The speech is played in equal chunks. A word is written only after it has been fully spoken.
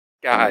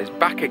Guys,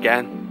 back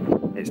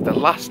again. It's the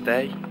last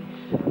day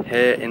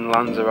here in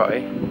Lanzarote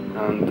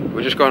and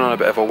we're just going on a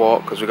bit of a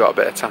walk because we've got a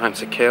bit of time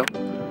to kill.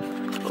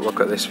 But look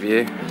at this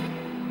view,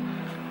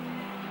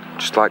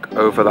 just like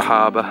over the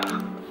harbour.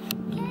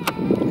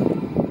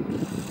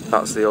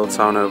 That's the old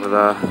town over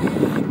there.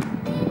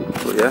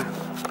 But yeah,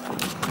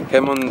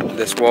 came on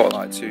this walk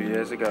like 2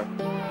 years ago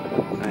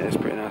and it's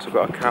pretty nice. We've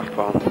got a cap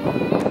on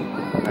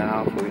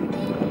now,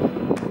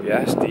 but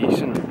yeah, it's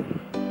decent.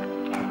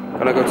 I'm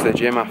gonna go to the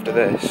gym after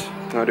this.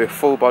 I'm gonna do a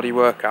full body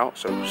workout,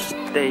 so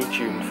stay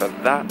tuned for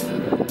that.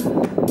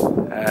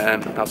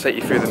 I'll take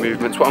you through the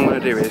movements. What I'm gonna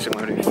do is I'm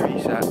gonna do 3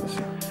 sets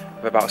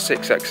of about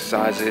 6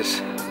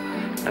 exercises,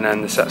 and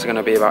then the sets are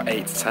gonna be about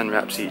 8 to 10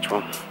 reps each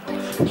one.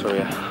 So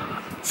yeah,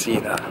 see you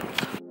there.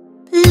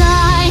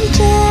 Like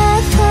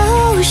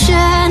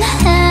devotion,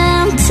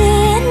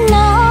 empty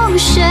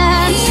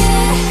notion.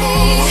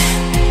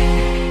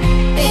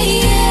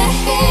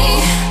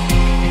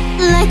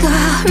 Like a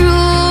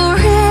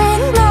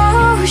roaring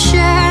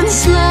ocean,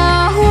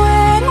 slow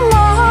in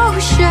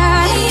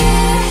motion.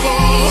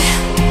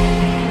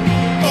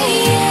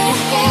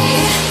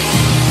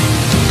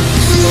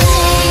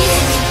 Lay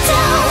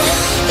down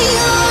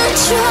your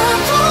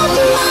troubled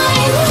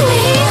mind. We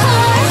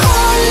are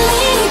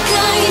only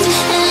kind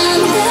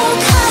and will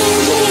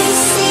kindly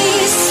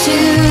cease to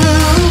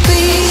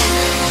be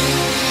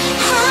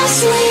as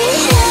we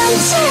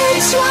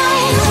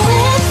intertwine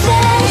with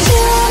the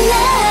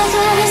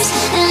universe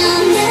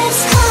and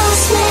its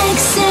cosmic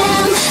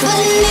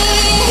symphony.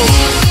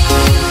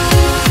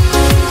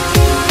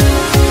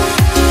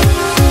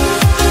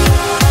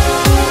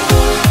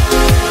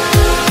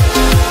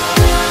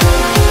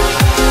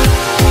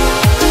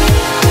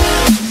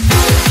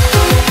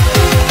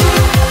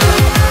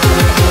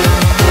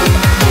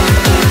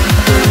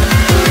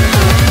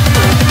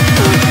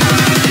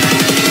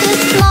 The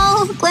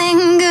smoke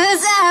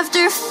lingers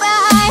after fire. The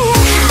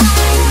smoke lingers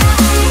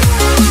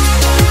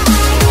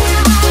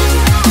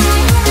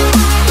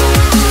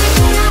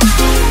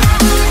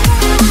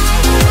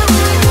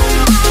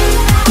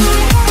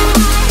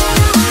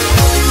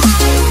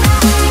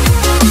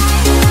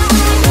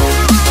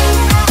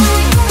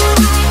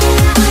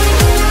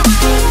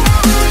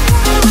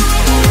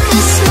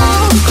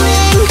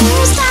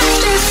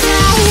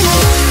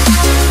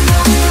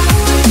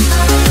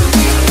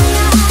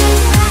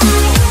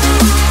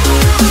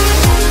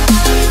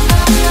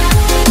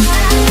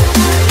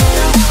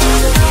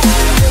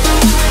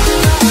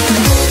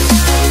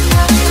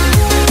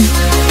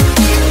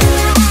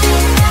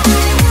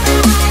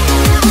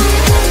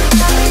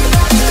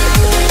fire.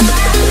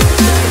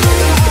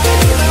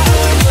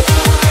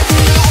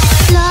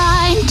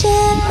 Blind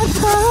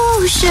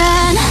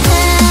devotion,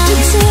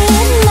 empty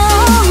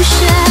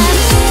notion.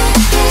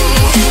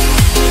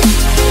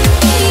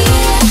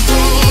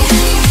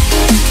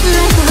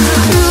 Like a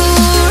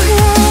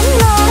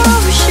roaring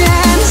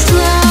ocean,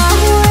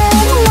 slow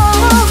in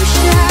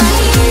motion.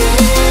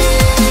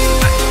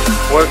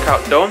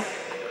 Workout done.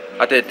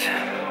 I did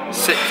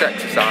 6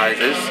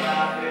 exercises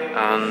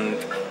and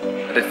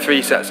I did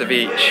 3 sets of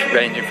each,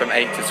 ranging from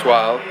 8 to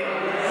 12.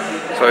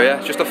 So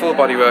yeah, just a full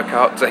body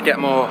workout to get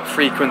more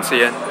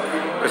frequency in,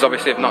 because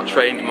obviously I've not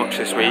trained much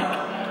this week,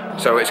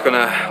 so it's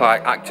gonna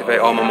like activate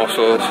all my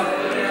muscles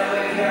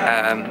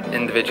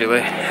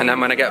individually. And then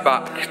when I get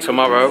back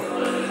tomorrow,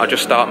 I'll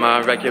just start my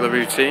regular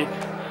routine.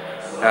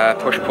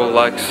 Push-pull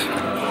legs.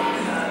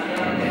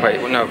 Wait,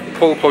 no,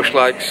 pull-push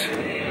legs.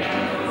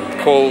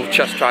 Pull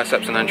chest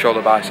triceps and then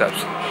shoulder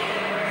biceps.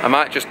 I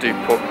might just do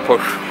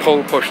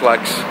pull-push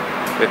legs,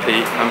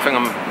 repeat. I'm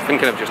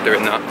thinking of just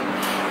doing that.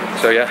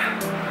 So yeah.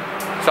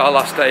 It's our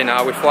last day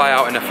now. We fly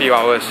out in a few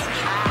hours.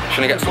 Just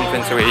gonna get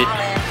something to eat.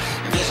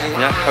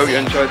 Yeah, hope you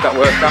enjoyed that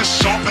workout.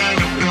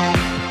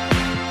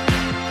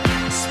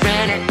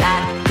 Spread it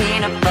like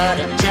peanut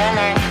butter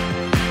jelly.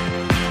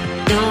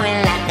 Do it